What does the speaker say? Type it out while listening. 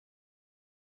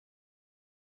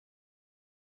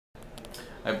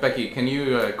Becky, can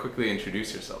you quickly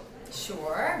introduce yourself?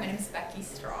 Sure, my name is Becky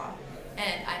Straw,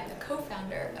 and I'm the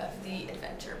co-founder of the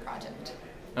Adventure Project.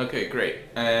 Okay, great.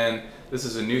 And this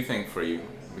is a new thing for you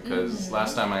because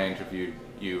last time I interviewed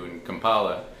you in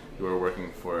Kampala, you were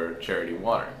working for Charity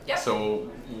Water. Yep. So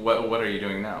what are you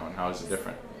doing now, and how is it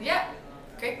different? Yeah,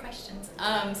 great questions.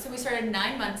 So we started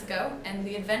 9 months ago, and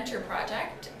the Adventure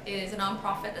Project is a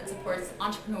nonprofit that supports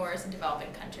entrepreneurs in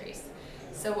developing countries.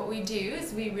 So what we do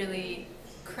is we really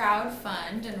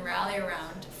crowdfund and rally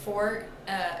around 4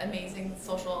 amazing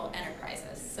social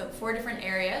enterprises. So 4 different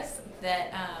areas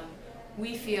that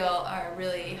we feel are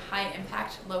really high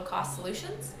impact, low cost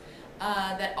solutions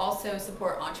that also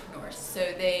support entrepreneurs. So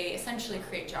they essentially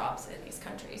create jobs in these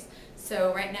countries.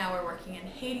 So right now we're working in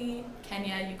Haiti,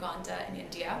 Kenya, Uganda, and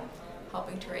India,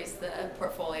 helping to raise the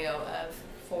portfolio of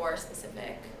 4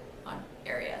 specific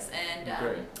areas. And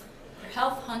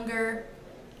health, hunger,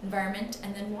 environment,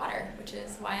 and then water, which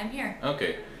is why I'm here.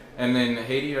 Okay. And then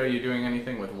Haiti, are you doing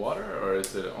anything with water, or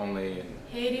is it only in...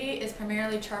 Haiti is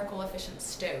primarily charcoal efficient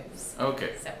stoves.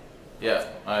 Okay. So, yeah,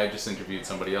 I just interviewed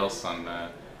somebody else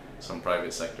on some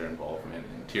private sector involvement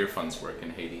in tier funds work in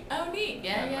Haiti. oh, neat.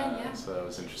 Yeah, yeah. So that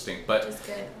was interesting. But Which is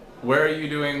good. where are you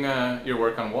doing your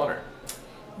work on water?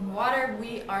 In water,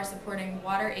 we are supporting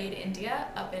Water Aid India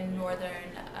up in northern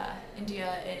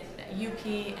India in UP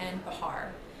and Bihar.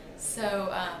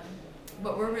 So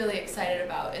what we're really excited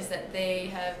about is that they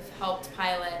have helped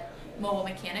pilot mobile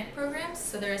mechanic programs.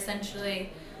 So they're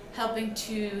essentially helping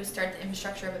to start the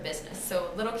infrastructure of a business. So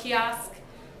a little kiosk,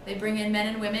 they bring in men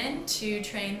and women to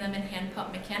train them in hand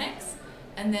pump mechanics.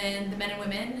 And then the men and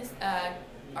women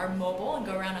are mobile and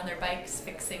go around on their bikes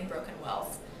fixing broken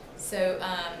wells. So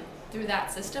through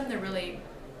that system, they're really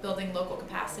building local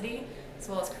capacity as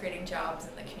well as creating jobs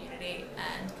in the community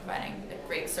and providing a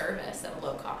great service at a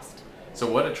low cost. So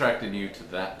what attracted you to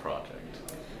that project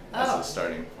as a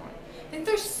starting point? I think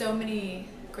there's so many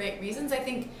great reasons. I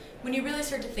think when you really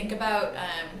start to think about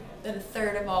that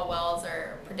 1/3 of all wells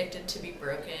are predicted to be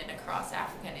broken across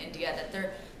Africa and India, that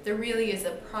there really is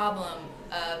a problem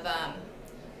of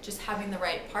just having the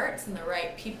right parts and the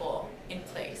right people in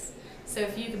place. So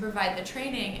if you can provide the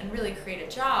training and really create a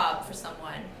job for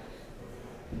someone,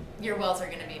 your wells are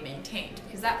going to be maintained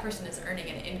because that person is earning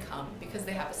an income because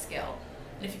they have a skill.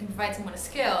 And if you can provide someone a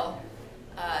skill,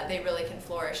 they really can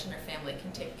flourish and their family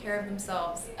can take care of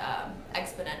themselves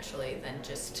exponentially than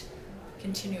just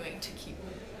continuing to keep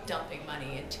dumping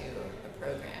money into a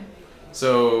program.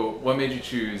 So what made you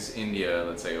choose India,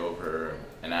 let's say, over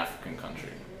an African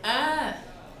country? I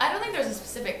don't think there's a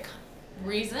specific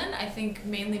reason. I think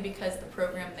mainly because the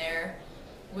program there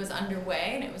was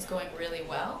underway and it was going really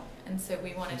well, and so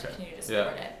we wanted to continue to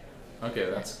support it. Okay,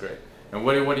 that's great. And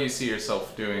what do you see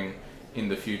yourself doing in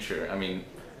the future? I mean,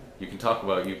 you can talk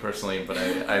about you personally, but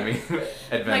I mean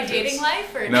adventures. My dating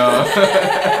life, or no?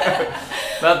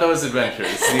 Not those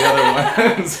adventures. The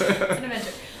other ones. It's an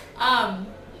adventure.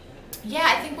 Yeah,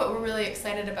 I think what we're really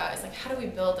excited about is like how do we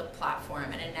build a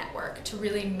platform and a network to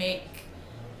really make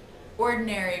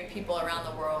ordinary people around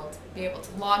the world be able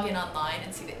to log in online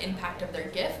and see the impact of their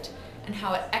gift and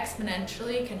how it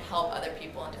exponentially can help other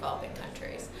people in developing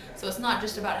countries. So it's not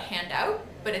just about a handout,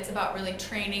 but it's about really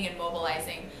training and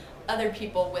mobilizing other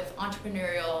people with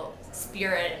entrepreneurial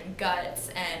spirit and guts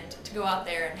and to go out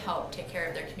there and help take care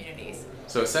of their communities.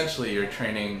 So essentially you're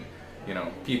training,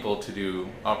 people to do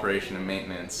operation and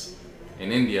maintenance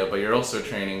in India, but you're also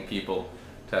training people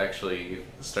to actually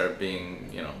start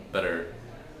being, better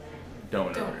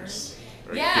donors.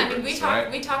 Yeah, givers, I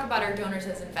mean, we talk about our donors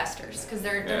as investors because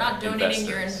they're not donating,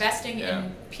 you're investing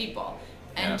in people,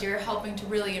 and you're helping to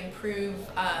really improve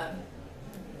the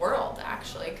world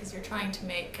actually because you're trying to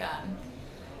make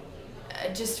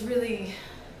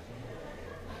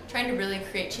trying to really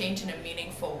create change in a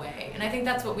meaningful way. And I think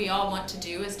that's what we all want to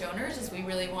do as donors, is we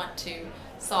really want to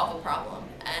solve a problem.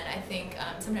 And I think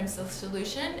sometimes the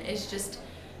solution is just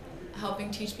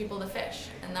helping teach people to fish,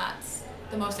 and that's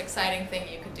the most exciting thing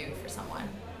you could do for someone.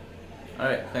 All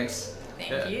right, thanks.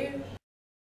 Thank you.